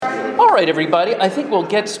All right, everybody, I think we'll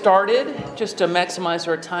get started just to maximize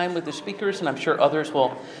our time with the speakers, and I'm sure others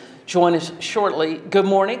will join us shortly. Good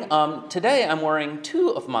morning. Today I'm wearing two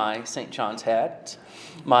of my St. John's hats,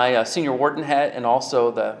 my senior warden hat and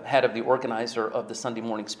also the hat of the organizer of the Sunday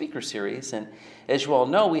Morning Speaker Series. And as you all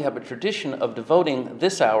know, we have a tradition of devoting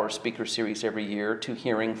this hour speaker series every year to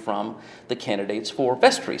hearing from the candidates for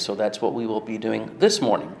vestry. So that's what we will be doing this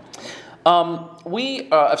morning.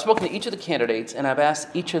 I've spoken to each of the candidates, and I've asked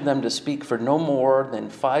each of them to speak for no more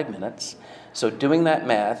than 5 minutes. So doing that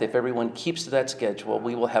math, if everyone keeps to that schedule,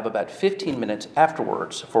 we will have about 15 minutes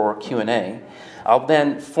afterwards for Q&A. I'll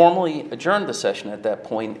then formally adjourn the session at that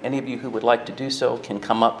point. Any of you who would like to do so can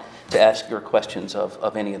come up to ask your questions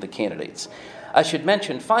of any of the candidates. I should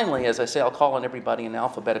mention, finally, as I say, I'll call on everybody in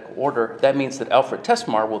alphabetical order. That means that Alfred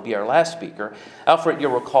Tesmar will be our last speaker. Alfred,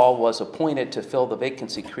 you'll recall, was appointed to fill the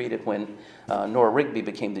vacancy created when Nora Rigby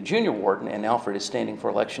became the junior warden, and Alfred is standing for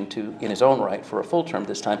election in his own right for a full term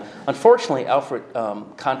this time. Unfortunately, Alfred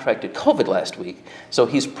contracted COVID last week, so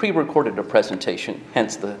he's pre-recorded a presentation,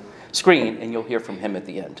 hence the screen, and you'll hear from him at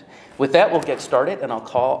the end. With that, we'll get started, and I'll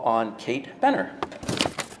call on Kate Benner.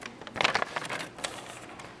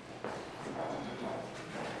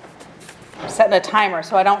 Setting a timer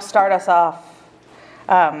so I don't start us off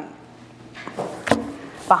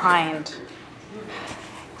behind.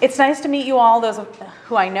 It's nice to meet you all, those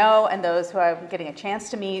who I know and those who I'm getting a chance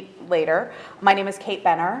to meet later. My name is Kate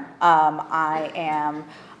Benner. I am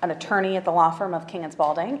an attorney at the law firm of King &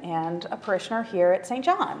 Spalding and a parishioner here at St.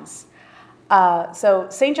 John's. So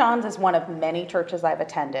St. John's is one of many churches I've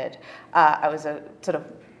attended. I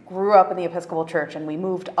grew up in the Episcopal Church, and we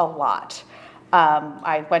moved a lot.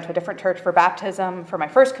 I went to a different church for baptism, for my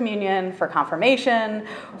first communion, for confirmation,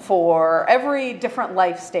 for every different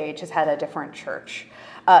life stage has had a different church.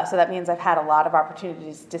 So that means I've had a lot of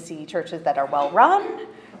opportunities to see churches that are well run,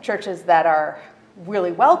 churches that are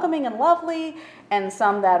really welcoming and lovely, and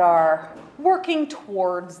some that are working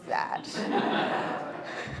towards that.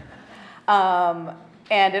 And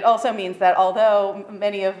it also means that although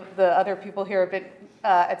many of the other people here have been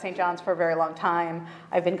at St. John's for a very long time,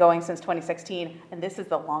 I've been going since 2016, and this is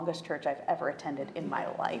the longest church I've ever attended in my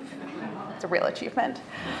life. It's a real achievement.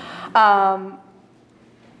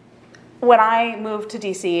 When I moved to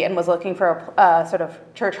DC and was looking for a sort of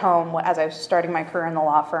church home as I was starting my career in the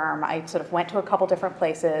law firm, I sort of went to a couple different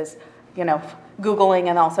places, Googling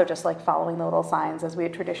and also just like following the little signs as we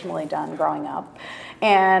had traditionally done growing up.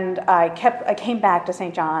 And I came back to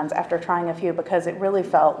St. John's after trying a few because it really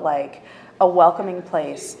felt like a welcoming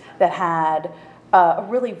place that had a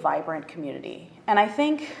really vibrant community. And I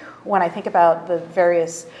think when I think about the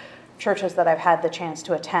various churches that I've had the chance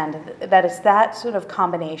to attend, that it's that sort of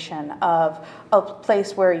combination of a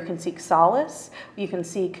place where you can seek solace, you can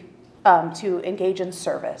seek to engage in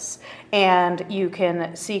service, and you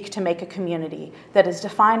can seek to make a community that is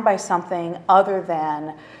defined by something other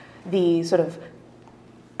than the sort of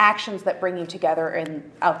actions that bring you together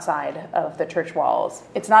outside of the church walls.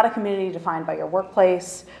 It's not a community defined by your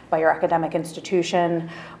workplace, by your academic institution,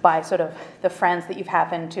 by sort of the friends that you've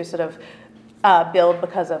happened to sort of build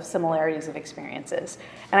because of similarities of experiences.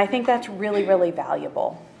 And I think that's really, really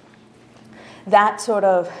valuable. That sort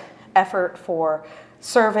of effort for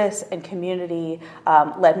service and community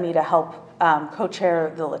led me to help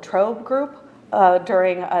co-chair the Latrobe group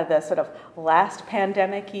during the sort of last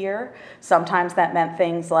pandemic year. Sometimes that meant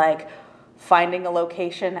things like finding a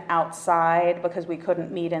location outside because we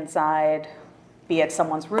couldn't meet inside, be it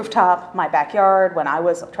someone's rooftop, my backyard when I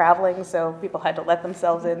was traveling, so people had to let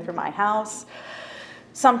themselves in through my house.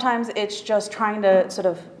 Sometimes it's just trying to sort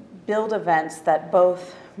of build events that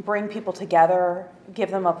both bring people together, give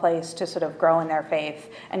them a place to sort of grow in their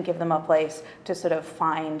faith, and give them a place to sort of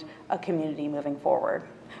find a community moving forward.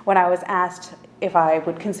 When I was asked if I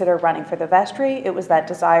would consider running for the vestry, it was that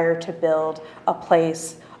desire to build a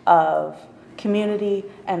place of community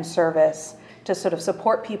and service to sort of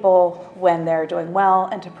support people when they're doing well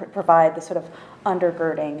and to provide the sort of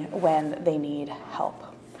undergirding when they need help.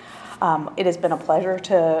 It has been a pleasure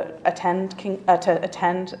to attend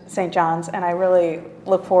St. John's, and I really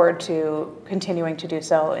look forward to continuing to do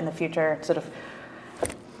so in the future, sort of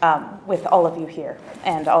with all of you here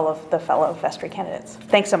and all of the fellow vestry candidates.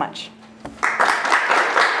 Thanks so much.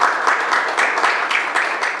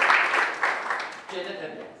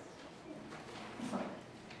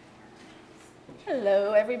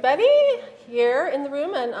 Hello, everybody here in the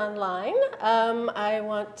room and online. I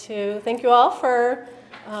want to thank you all for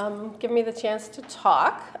giving me the chance to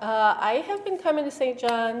talk. I have been coming to St.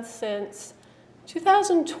 John's since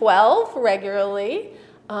 2012 regularly.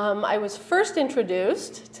 I was first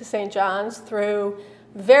introduced to St. John's through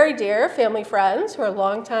very dear family friends who are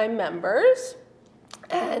longtime members.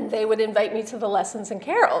 And they would invite me to the lessons and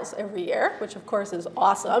carols every year, which of course is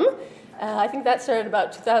awesome. I think that started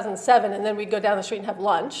about 2007, and then we'd go down the street and have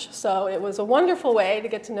lunch. So it was a wonderful way to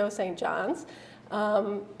get to know St. John's.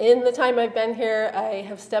 In the time I've been here, I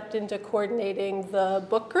have stepped into coordinating the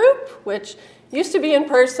book group, which used to be in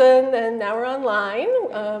person, and now we're online,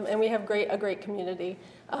 and we have a great community.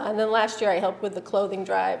 And then last year I helped with the clothing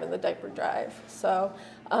drive and the diaper drive. So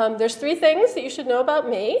there's 3 things that you should know about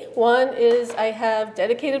me. One is I have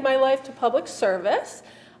dedicated my life to public service.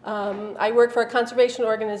 I work for a conservation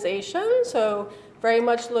organization, so very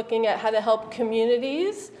much looking at how to help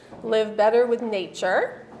communities live better with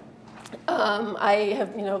nature. I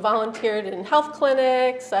have, volunteered in health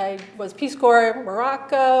clinics. I was Peace Corps in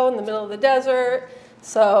Morocco in the middle of the desert.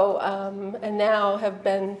 So, and now have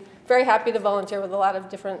been very happy to volunteer with a lot of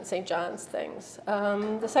different St. John's things.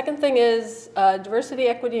 The second thing is diversity,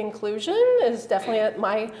 equity, inclusion is definitely at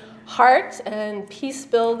my heart, and peace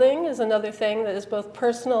building is another thing that is both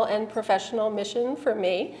personal and professional mission for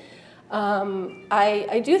me.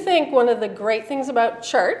 I do think one of the great things about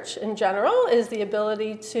church in general is the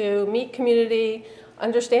ability to meet community,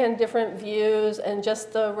 understand different views, and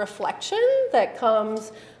just the reflection that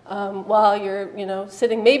comes while you're,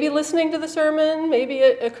 sitting, maybe listening to the sermon, maybe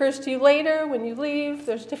it occurs to you later when you leave.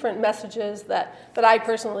 There's different messages that I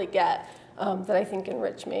personally get that I think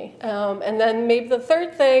enrich me. And then maybe the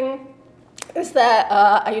third thing is that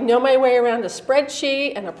I know my way around a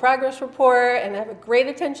spreadsheet and a progress report, and I have a great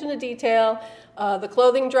attention to detail. The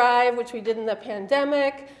clothing drive, which we did in the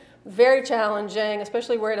pandemic, very challenging,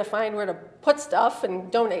 especially where to put stuff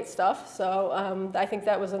and donate stuff. So I think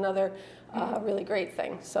that was another really great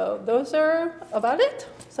thing. So those are about it.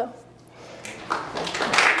 So.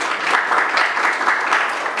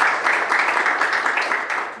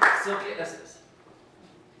 Sylvia Estes.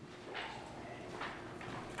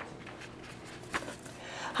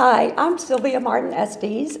 Hi, I'm Sylvia Martin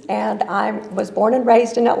Estes, and I was born and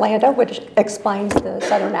raised in Atlanta, which explains the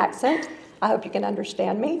Southern accent. I hope you can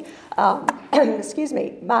understand me. Excuse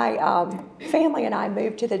me. My family and I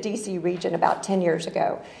moved to the D.C. region about 10 years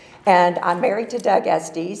ago, and I'm married to Doug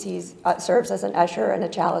Estes. He serves as an usher and a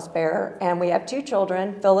chalice bearer, and we have 2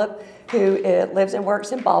 children, Philip, who lives and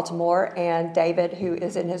works in Baltimore, and David, who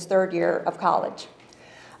is in his 3rd year of college.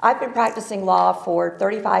 I've been practicing law for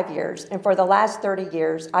 35 years, and for the last 30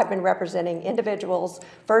 years, I've been representing individuals,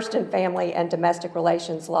 first in family and domestic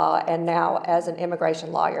relations law, and now as an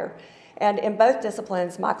immigration lawyer. And in both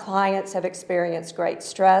disciplines, my clients have experienced great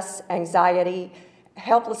stress, anxiety,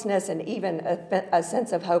 helplessness, and even a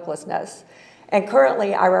sense of hopelessness. And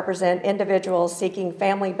currently, I represent individuals seeking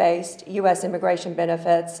family-based U.S. immigration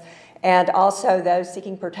benefits, and also those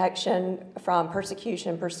seeking protection from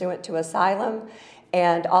persecution pursuant to asylum.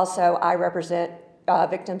 And also, I represent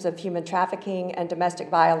victims of human trafficking and domestic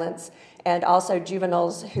violence, and also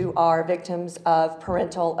juveniles who are victims of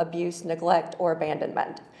parental abuse, neglect, or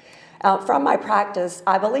abandonment. From my practice,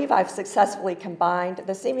 I believe I've successfully combined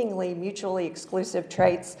the seemingly mutually exclusive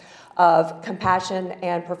traits of compassion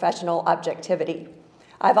and professional objectivity.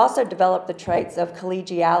 I've also developed the traits of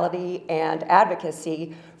collegiality and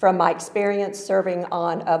advocacy from my experience serving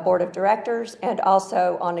on a board of directors and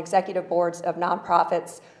also on executive boards of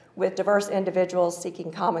nonprofits with diverse individuals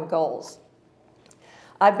seeking common goals.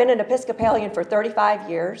 I've been an Episcopalian for 35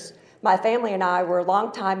 years. My family and I were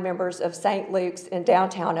longtime members of St. Luke's in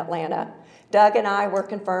downtown Atlanta. Doug and I were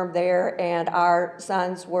confirmed there, and our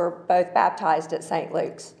sons were both baptized at St.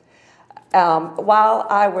 Luke's. While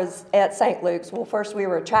I was at St. Luke's, well, first we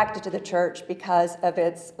were attracted to the church because of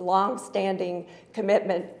its long-standing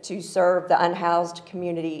commitment to serve the unhoused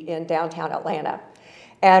community in downtown Atlanta.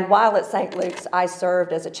 And while at St. Luke's, I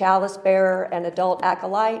served as a chalice bearer, an adult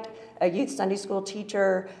acolyte, a youth Sunday school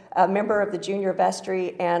teacher, a member of the junior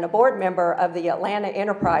vestry, and a board member of the Atlanta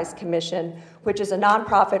Enterprise Commission, which is a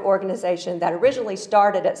nonprofit organization that originally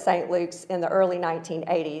started at St. Luke's in the early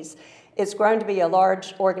 1980s. It's grown to be a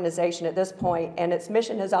large organization at this point, and its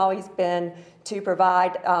mission has always been to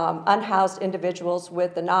provide unhoused individuals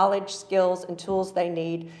with the knowledge, skills, and tools they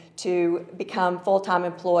need to become full-time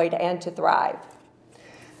employed and to thrive.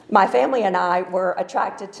 My family and I were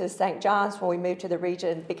attracted to St. John's when we moved to the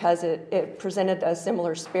region because it presented a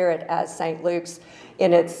similar spirit as St. Luke's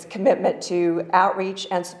in its commitment to outreach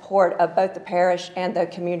and support of both the parish and the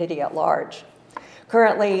community at large.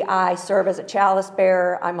 Currently, I serve as a chalice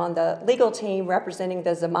bearer. I'm on the legal team representing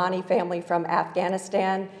the Zamani family from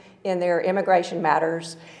Afghanistan in their immigration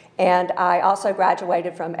matters, and I also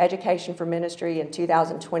graduated from Education for Ministry in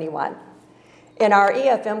 2021. In our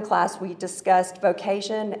EFM class, we discussed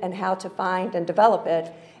vocation and how to find and develop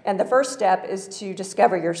it, and the first step is to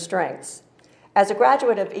discover your strengths. As a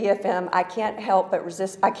graduate of EFM, I can't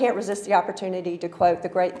resist the opportunity to quote the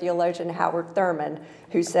great theologian Howard Thurman,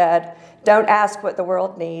 who said, "Don't ask what the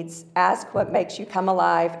world needs, ask what makes you come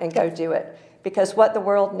alive and go do it, because what the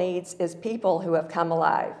world needs is people who have come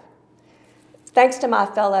alive." Thanks to my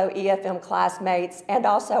fellow EFM classmates and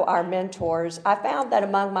also our mentors, I found that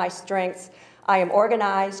among my strengths, I am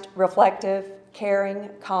organized, reflective,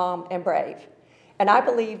 caring, calm, and brave. And I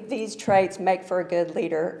believe these traits make for a good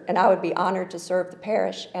leader, and I would be honored to serve the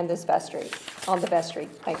parish and this vestry, on the vestry.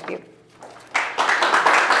 Thank you.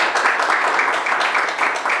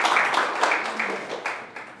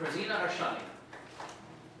 Rosina Arshani.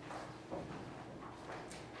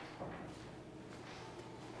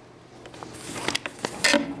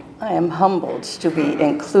 I am humbled to be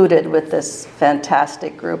included with this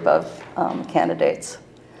fantastic group of candidates.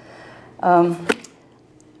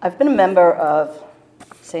 I've been a member of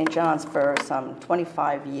St. John's for some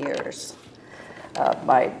 25 years.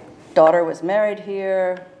 My daughter was married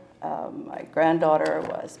here. My granddaughter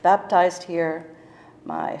was baptized here.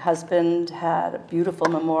 My husband had a beautiful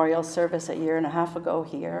memorial service a year and a half ago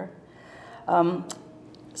here.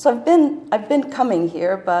 So I've been coming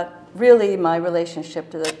here, but really my relationship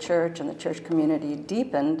to the church and the church community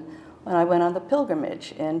deepened when I went on the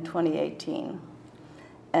pilgrimage in 2018.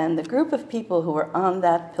 And the group of people who were on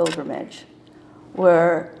that pilgrimage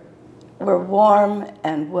were warm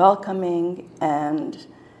and welcoming and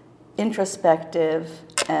introspective,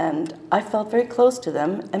 and I felt very close to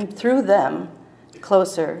them, and through them,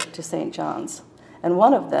 closer to St. John's. And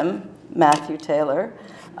one of them, Matthew Taylor,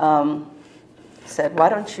 said, "Why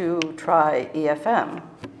don't you try EFM?"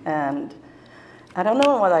 And I don't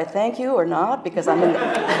know whether I thank you or not, because I'm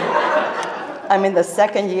in the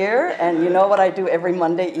second year, and you know what I do every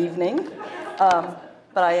Monday evening.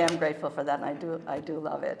 But I am grateful for that, and I do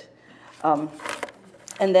love it.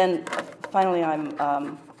 And then finally,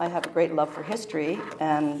 I have a great love for history,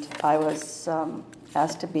 and I was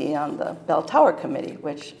asked to be on the Bell Tower Committee,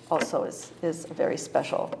 which also is a very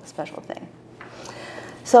special thing.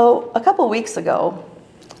 So a couple weeks ago,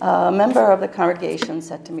 a member of the congregation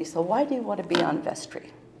said to me, "So why do you want to be on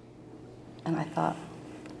vestry?" And I thought,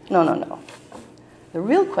 no. The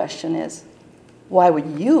real question is, why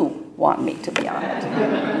would you want me to be on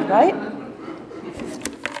it, right?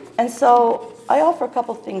 And so I offer a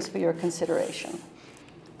couple things for your consideration.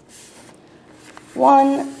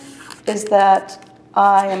 One is that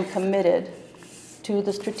I am committed to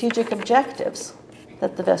the strategic objectives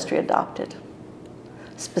that the vestry adopted.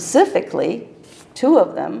 Specifically, two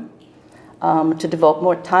of them, to devote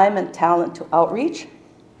more time and talent to outreach,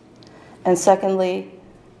 and secondly,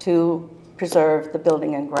 to preserve the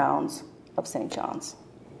building and grounds of St. John's.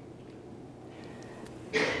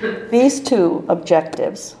 These two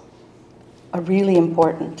objectives are really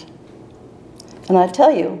important. And I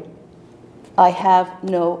tell you, I have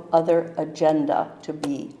no other agenda to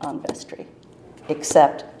be on vestry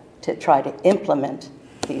except to try to implement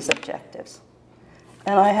these objectives.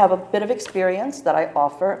 And I have a bit of experience that I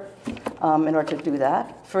offer in order to do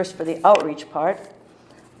that. First, for the outreach part,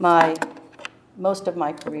 most of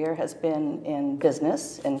my career has been in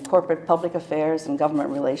business, in corporate public affairs and government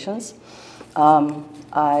relations.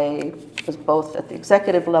 I was both at the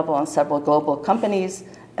executive level on several global companies,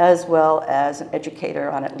 as well as an educator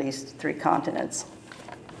on at least 3 continents.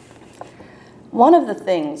 One of the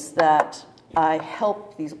things that I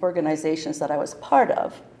helped these organizations that I was part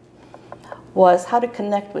of was how to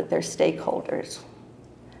connect with their stakeholders.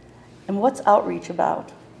 And what's outreach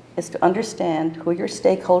about? Is to understand who your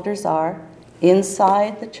stakeholders are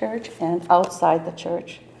inside the church and outside the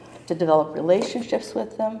church, to develop relationships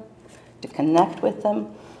with them, to connect with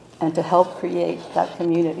them, and to help create that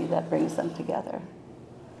community that brings them together.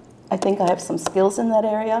 I think I have some skills in that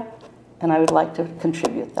area, and I would like to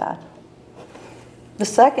contribute that. The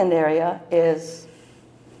second area is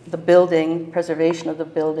the building, preservation of the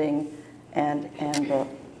building, and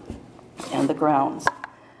the grounds.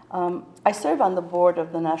 I serve on the board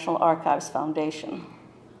of the National Archives Foundation.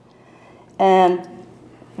 And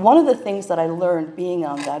one of the things that I learned being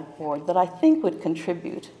on that board that I think would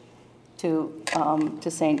contribute to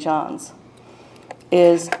St. John's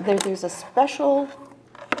is there's a special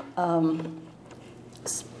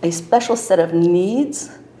set of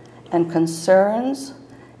needs and concerns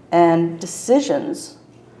and decisions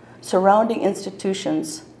surrounding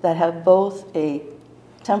institutions that have both a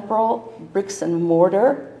temporal bricks and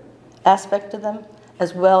mortar aspect to them,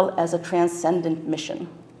 as well as a transcendent mission.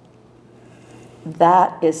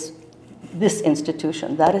 That is this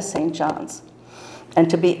institution, that is St. John's. and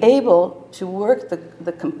to be able to work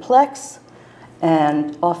the complex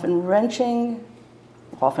and often wrenching,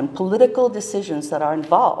 often political decisions that are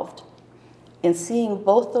involved in seeing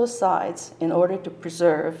both those sides in order to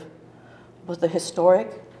preserve both the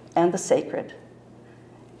historic and the sacred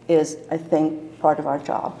is, I think, part of our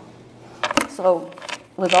job. So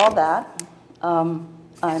with all that, I'm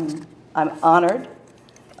honored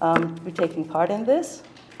to be taking part in this,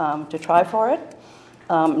 to try for it.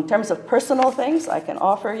 In terms of personal things, I can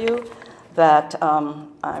offer you that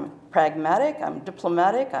I'm pragmatic, I'm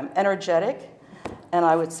diplomatic, I'm energetic, and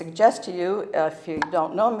I would suggest to you, if you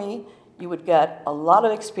don't know me, you would get a lot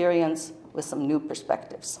of experience with some new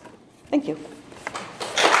perspectives. Thank you.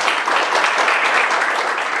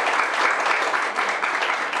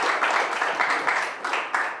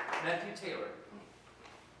 Matthew Taylor.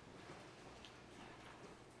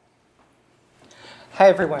 Hi,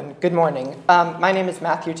 everyone. Good morning. My name is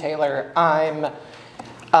Matthew Taylor.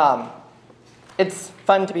 It's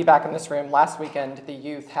fun to be back in this room. Last weekend, the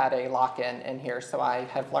youth had a lock-in in here, so I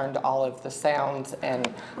have learned all of the sounds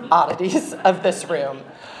and oddities of this room.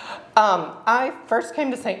 I first came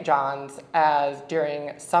to St. John's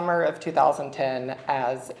during summer of 2010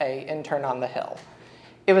 as an intern on the Hill.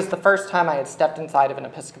 It was the first time I had stepped inside of an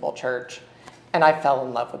Episcopal church, and I fell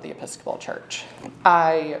in love with the Episcopal Church.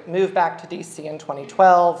 I moved back to DC in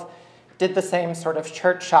 2012, did the same sort of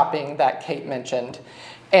church shopping that Kate mentioned,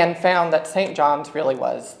 and found that St. John's really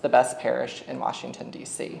was the best parish in Washington,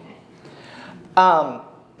 D.C.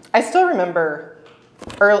 I still remember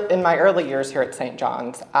in my early years here at St.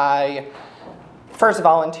 John's, I first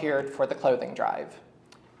volunteered for the clothing drive.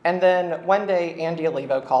 And then one day, Andy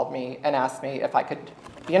Olivo called me and asked me if I could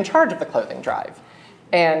be in charge of the clothing drive.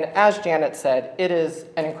 And as Janet said, it is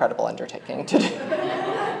an incredible undertaking to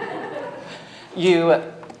do.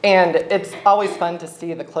 And it's always fun to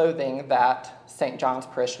see the clothing that St. John's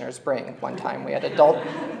parishioners bring. One time we had a Dolce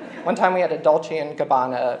 &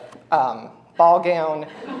 Gabbana ball gown,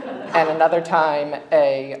 and another time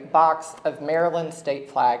a box of Maryland state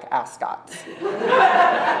flag ascots.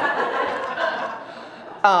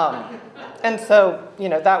 And so,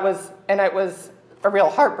 it was a real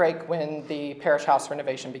heartbreak when the parish house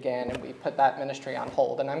renovation began and we put that ministry on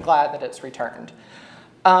hold, and I'm glad that it's returned.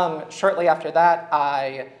 Shortly after that,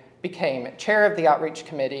 I became chair of the outreach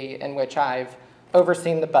committee, in which I've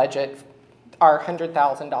overseen the budget, our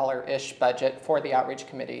 $100,000-ish budget for the outreach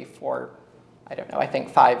committee for, I think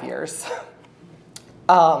 5 years.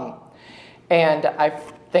 And I've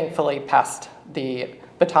thankfully passed the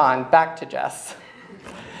baton back to Jess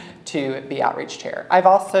to be outreach chair.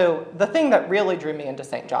 The thing that really drew me into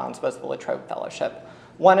St. John's was the Latrobe Fellowship.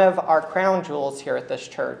 One of our crown jewels here at this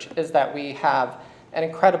church is that we have an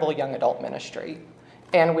incredible young adult ministry,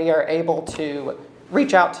 and we are able to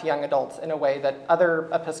reach out to young adults in a way that other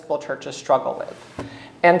Episcopal churches struggle with.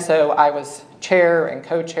 And so I was chair and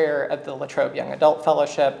co-chair of the Latrobe Young Adult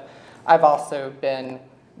Fellowship. I've also been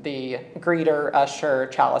the greeter, usher,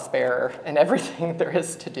 chalice bearer, and everything there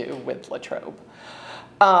is to do with Latrobe.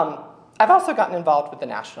 I've also gotten involved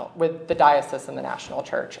with the diocese and the national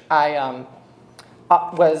church. I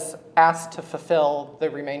was asked to fulfill the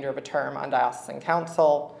remainder of a term on diocesan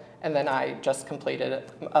council, and then I just completed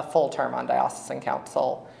a full term on diocesan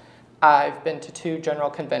council. I've been to 2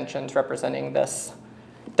 general conventions representing this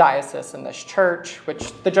diocese and this church,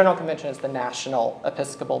 which the general convention is the national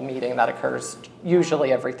Episcopal meeting that occurs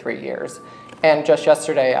usually every 3 years. And just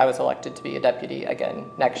yesterday, I was elected to be a deputy again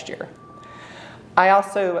next year. I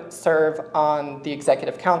also serve on the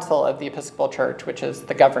executive council of the Episcopal Church, which is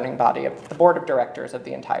the governing body of the board of directors of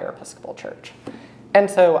the entire Episcopal Church.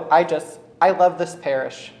 And so I love this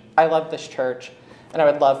parish, I love this church, and I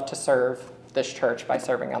would love to serve this church by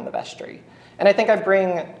serving on the vestry. And I think I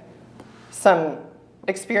bring some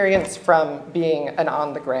experience from being an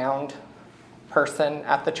on-the-ground person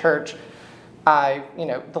at the church.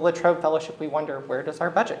 The Latrobe Fellowship, we wonder, where does our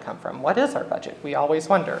budget come from? What is our budget? We always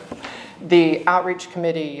wonder. The outreach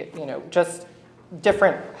committee, just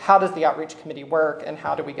different, how does the outreach committee work and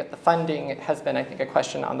how do we get the funding? It has been, I think, a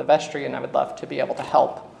question on the vestry, and I would love to be able to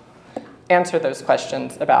help answer those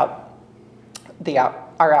questions about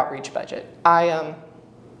our outreach budget. I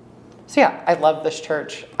love this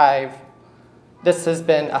church. This has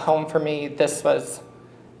been a home for me.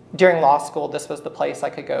 During law school, this was the place I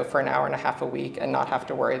could go for an hour and a half a week and not have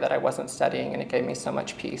to worry that I wasn't studying, and it gave me so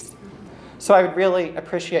much peace. So I would really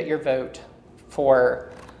appreciate your vote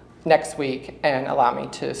for next week and allow me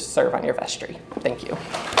to serve on your vestry. Thank you.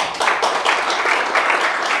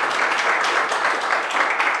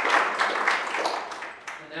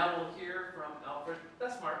 And now we'll hear from Alfred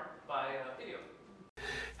Besmar by video.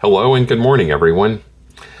 Hello and good morning, everyone.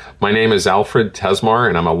 My name is Alfred Tesmar,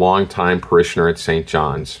 and I'm a longtime parishioner at St.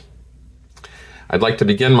 John's. I'd like to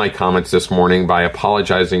begin my comments this morning by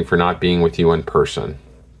apologizing for not being with you in person.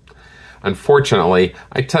 Unfortunately,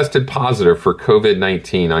 I tested positive for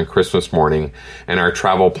COVID-19 on Christmas morning, and our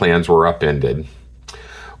travel plans were upended.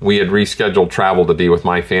 We had rescheduled travel to be with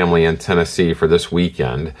my family in Tennessee for this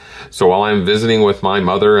weekend, so while I'm visiting with my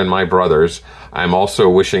mother and my brothers, I'm also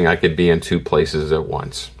wishing I could be in two places at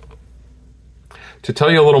once. To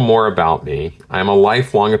tell you a little more about me, I'm a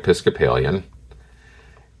lifelong Episcopalian.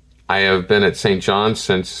 I have been at St. John's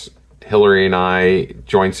since Hillary and I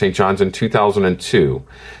joined St. John's in 2002.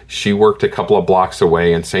 She worked a couple of blocks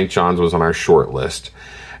away, and St. John's was on our short list.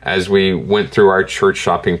 As we went through our church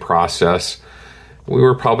shopping process, we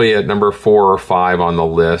were probably at number 4 or 5 on the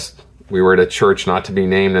list. We were at a church not to be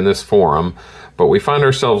named in this forum, but we found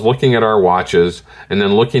ourselves looking at our watches and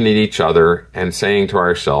then looking at each other and saying to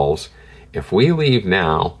ourselves, if we leave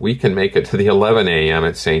now, we can make it to the 11 a.m.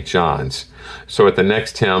 at St. John's. So at the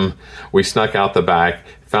next hymn, we snuck out the back,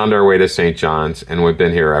 found our way to St. John's, and we've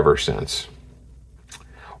been here ever since.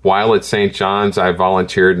 While at St. John's, I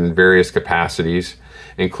volunteered in various capacities,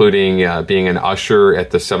 including being an usher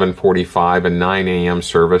at the 7:45 and 9 a.m.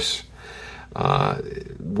 service,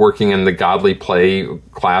 working in the Godly Play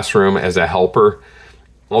classroom as a helper.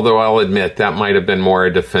 Although I'll admit that might have been more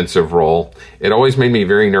a defensive role. It always made me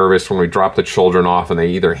very nervous when we dropped the children off and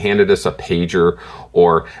they either handed us a pager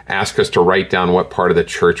or asked us to write down what part of the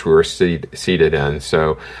church we were seated in.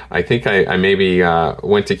 So I think I maybe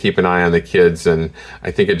went to keep an eye on the kids, and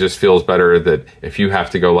I think it just feels better that if you have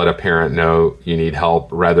to go let a parent know you need help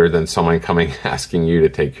rather than someone coming asking you to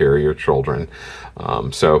take care of your children.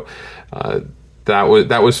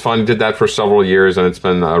 That was fun. Did that for several years, and it's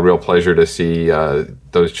been a real pleasure to see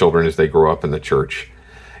those children as they grow up in the church.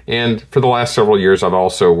 And for the last several years, I've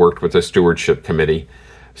also worked with the stewardship committee.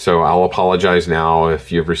 So I'll apologize now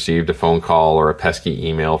if you've received a phone call or a pesky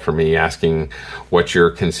email from me asking what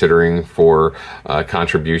you're considering for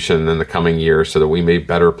contribution in the coming year so that we may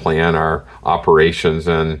better plan our operations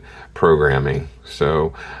and programming.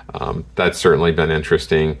 So that's certainly been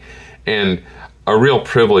interesting. And a real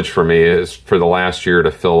privilege for me is for the last year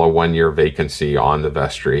to fill a 1-year vacancy on the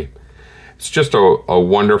vestry. It's just a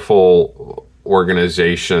wonderful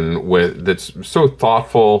organization that's so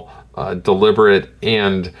thoughtful, deliberate,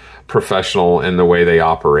 and professional in the way they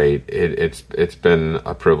operate. It's been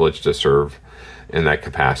a privilege to serve in that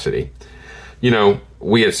capacity. You know,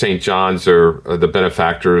 we at St. John's are the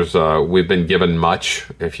benefactors. We've been given much.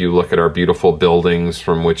 If you look at our beautiful buildings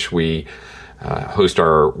from which we host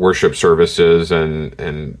our worship services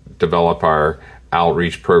and develop our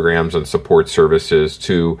outreach programs and support services,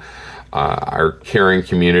 to our caring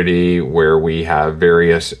community where we have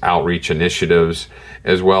various outreach initiatives,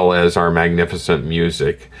 as well as our magnificent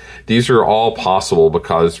music. These are all possible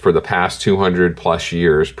because for the past 200 plus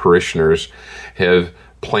years, parishioners have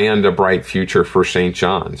planned a bright future for St.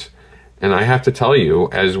 John's. And I have to tell you,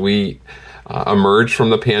 as we emerge from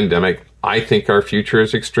the pandemic, I think our future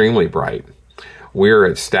is extremely bright. We're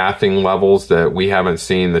at staffing levels that we haven't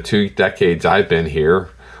seen the 2 decades I've been here.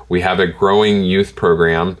 We have a growing youth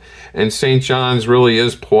program, and St. John's really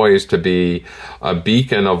is poised to be a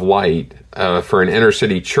beacon of light for an inner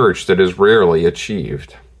city church that is rarely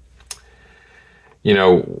achieved. You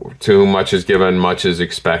know, to whom much is given, much is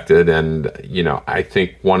expected, and, you know, I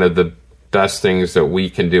think one of the best things that we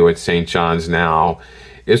can do at St. John's now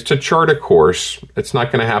is to chart a course. It's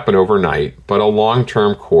not going to happen overnight, but a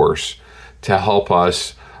long-term course to help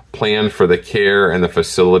us plan for the care and the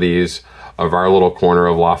facilities of our little corner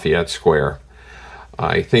of Lafayette Square.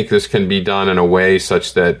 I think this can be done in a way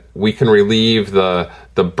such that we can relieve the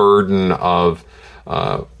burden of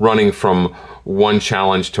running from one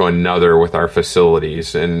challenge to another with our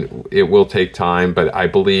facilities. And it will take time, but I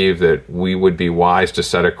believe that we would be wise to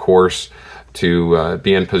set a course to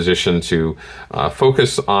be in position to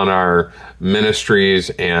focus on our ministries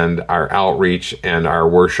and our outreach and our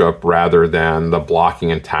worship rather than the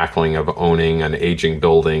blocking and tackling of owning an aging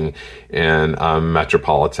building in a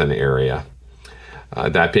metropolitan area.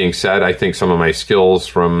 That being said, I think some of my skills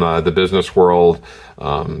from the business world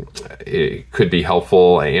it could be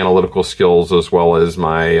helpful, analytical skills, as well as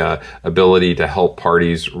my ability to help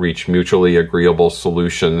parties reach mutually agreeable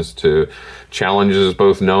solutions to challenges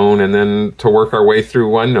both known and then to work our way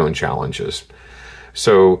through unknown challenges.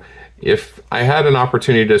 So if I had an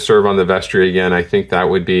opportunity to serve on the vestry again, I think that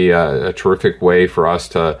would be a terrific way for us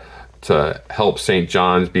to help St.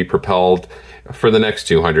 John's be propelled for the next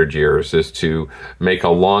 200 years, is to make a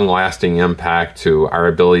long-lasting impact to our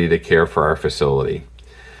ability to care for our facility.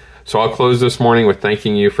 So I'll close this morning with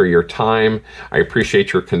thanking you for your time. I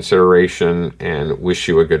appreciate your consideration and wish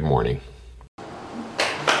you a good morning.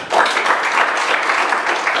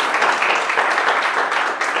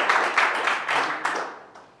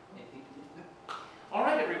 All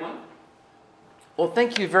right, everyone. Well,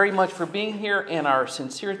 thank you very much for being here, and our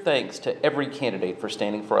sincere thanks to every candidate for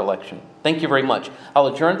standing for election. Thank you very much. I'll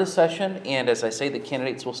adjourn the session, and as I say, the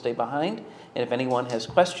candidates will stay behind. And if anyone has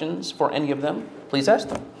questions for any of them, please ask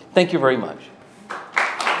them. Thank you very much.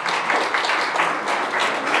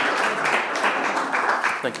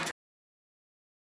 Thank you.